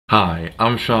Hi,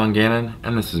 I'm Sean Gannon,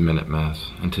 and this is Minute Math,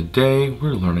 and today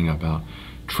we're learning about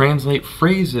translate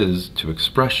phrases to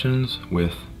expressions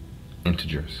with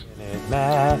integers.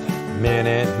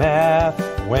 Minute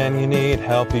Math, when you need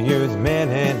help you use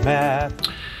Minute Math.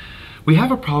 We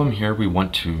have a problem here. We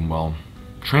want to,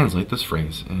 translate this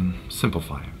phrase and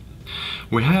simplify it.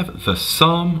 We have the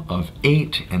sum of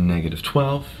 8 and negative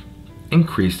 12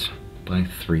 increased by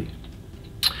 3.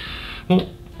 Well,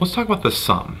 let's talk about the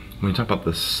sum. When we talk about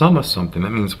the sum of something,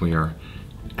 that means we are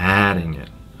adding it,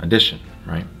 addition,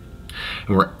 right?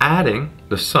 And we're adding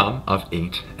the sum of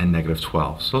 8 and negative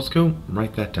 12. So let's go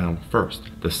write that down first.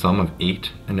 The sum of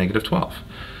 8 and negative 12.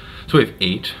 So we have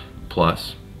 8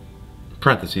 plus,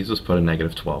 parentheses, let's put a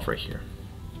negative 12 right here.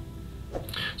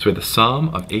 So we have the sum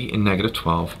of 8 and negative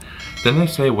 12. Then they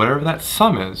say whatever that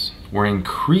sum is, we're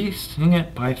increasing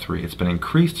it by 3. It's been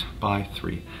increased by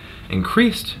 3.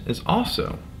 Increased is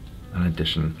also an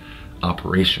addition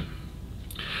operation.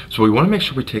 So we want to make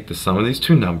sure we take the sum of these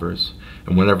two numbers,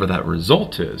 and whatever that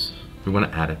result is, we want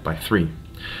to add it by 3.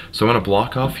 So I'm going to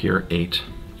block off here 8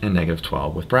 and negative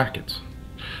 12 with brackets.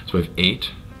 So we have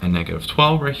 8 and negative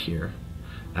 12 right here,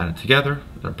 added together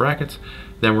in our brackets,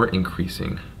 then we're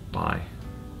increasing by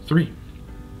 3.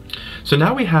 So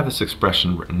now we have this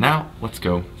expression written out. Let's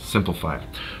go simplify it.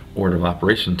 Order of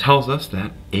operation tells us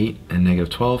that 8 and negative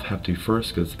 12 have to be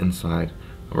first because it's inside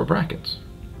of our brackets.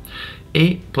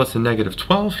 8 plus a negative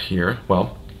 12 here, 8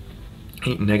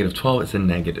 and negative 12 is a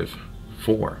negative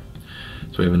 4.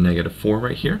 So we have a negative 4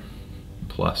 right here,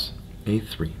 plus a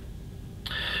 3.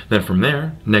 Then from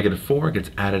there, negative 4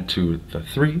 gets added to the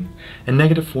 3, and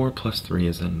negative 4 plus 3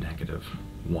 is a negative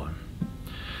 1.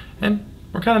 And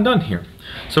we're kind of done here.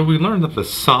 So we learned that the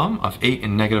sum of 8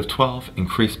 and negative 12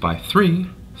 increased by 3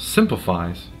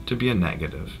 simplifies to be a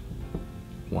negative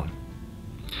 1.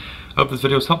 I hope this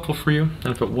video was helpful for you,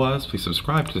 and if it was, please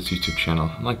subscribe to this YouTube channel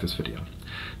and like this video.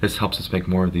 This helps us make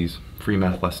more of these free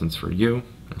math lessons for you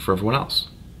and for everyone else.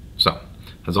 So,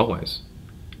 as always,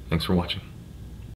 thanks for watching.